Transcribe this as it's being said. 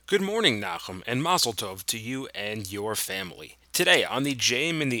Good morning, Nachum, and Mazel Tov to you and your family. Today on the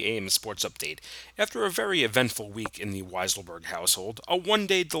JM in the AM Sports Update, after a very eventful week in the Weiselberg household, a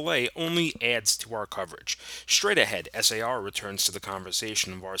one-day delay only adds to our coverage. Straight ahead, SAR returns to the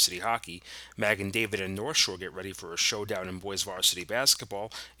conversation in varsity hockey, Mag and David and North Shore get ready for a showdown in boys varsity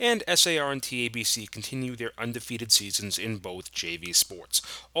basketball, and SAR and TABC continue their undefeated seasons in both JV sports.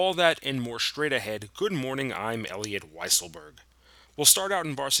 All that and more straight ahead. Good morning, I'm Elliot Weiselberg. We'll start out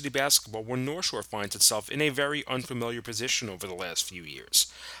in varsity basketball where North Shore finds itself in a very unfamiliar position over the last few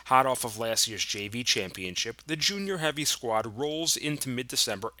years. Hot off of last year's JV championship, the junior heavy squad rolls into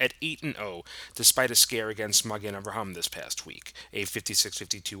mid-December at 8-0 despite a scare against Magen Avraham this past week, a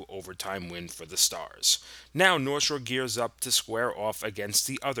 56-52 overtime win for the Stars. Now North Shore gears up to square off against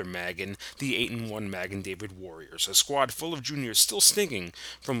the other Magen, the 8-1 Magen David Warriors, a squad full of juniors still stinging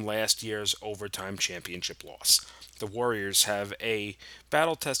from last year's overtime championship loss. The Warriors have a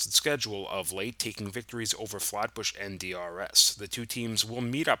battle tested schedule of late, taking victories over Flatbush and DRS. The two teams will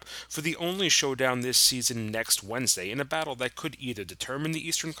meet up for the only showdown this season next Wednesday in a battle that could either determine the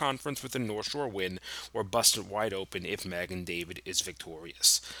Eastern Conference with a North Shore win or bust it wide open if Magen David is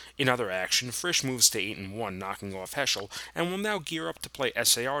victorious. In other action, Frisch moves to 8-1, knocking off Heschel, and will now gear up to play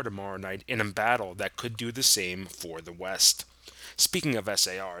SAR tomorrow night in a battle that could do the same for the West. Speaking of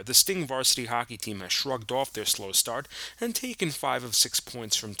SAR, the Sting varsity hockey team has shrugged off their slow start and taken 5 of 6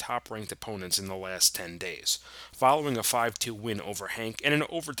 points from top ranked opponents in the last 10 days. Following a 5-2 win over Hank and an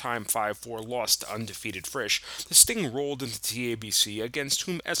overtime 5-4 loss to undefeated Frisch, the Sting rolled into TABC against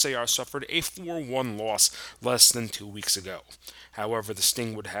whom SAR suffered a 4-1 loss less than 2 weeks ago. However, the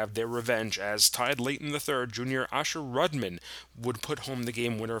Sting would have their revenge as, tied late in the third, junior Asher Rudman would put home the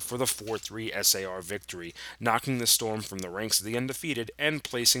game winner for the 4-3 SAR victory, knocking the Storm from the ranks of the undefeated and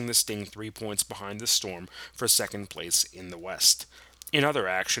placing the Sting 3 points behind the Storm for second place in the West. In other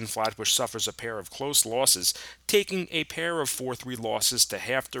action, Flatbush suffers a pair of close losses, taking a pair of 4-3 losses to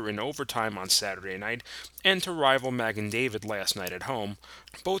Hafter in overtime on Saturday night and to rival Magen David last night at home.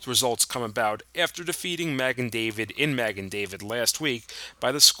 Both results come about after defeating Magen David in Magen David last week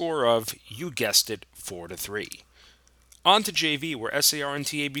by the score of, you guessed it, 4-3. On to JV, where SAR and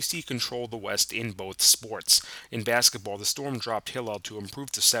TABC control the West in both sports. In basketball, the Storm dropped Hillel to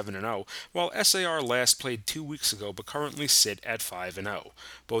improve to 7-0, while SAR last played 2 weeks ago but currently sit at 5-0.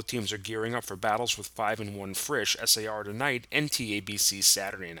 Both teams are gearing up for battles with 5-1 Frisch, SAR tonight, and TABC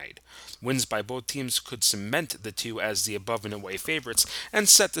Saturday night. Wins by both teams could cement the two as the above and away favorites and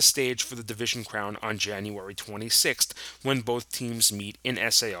set the stage for the division crown on January 26th when both teams meet in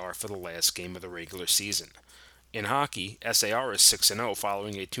SAR for the last game of the regular season. In hockey, SAR is 6-0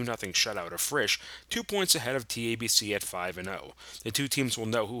 following a 2-0 shutout of Frisch, 2 points ahead of TABC at 5-0. The two teams will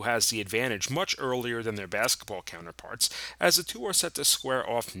know who has the advantage much earlier than their basketball counterparts, as the two are set to square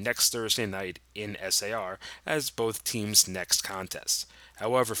off next Thursday night in SAR as both teams' next contests.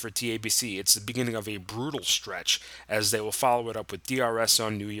 However, for TABC, it's the beginning of a brutal stretch, as they will follow it up with DRS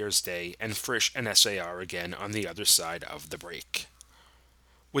on New Year's Day and Frisch and SAR again on the other side of the break.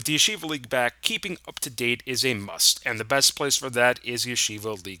 With the Yeshiva League back, keeping up to date is a must, and the best place for that is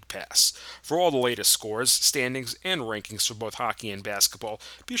Yeshiva League Pass. For all the latest scores, standings, and rankings for both hockey and basketball,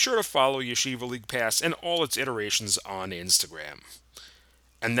 be sure to follow Yeshiva League Pass and all its iterations on Instagram.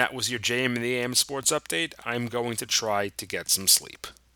 And that was your JM in the AM Sports Update. I'm going to try to get some sleep.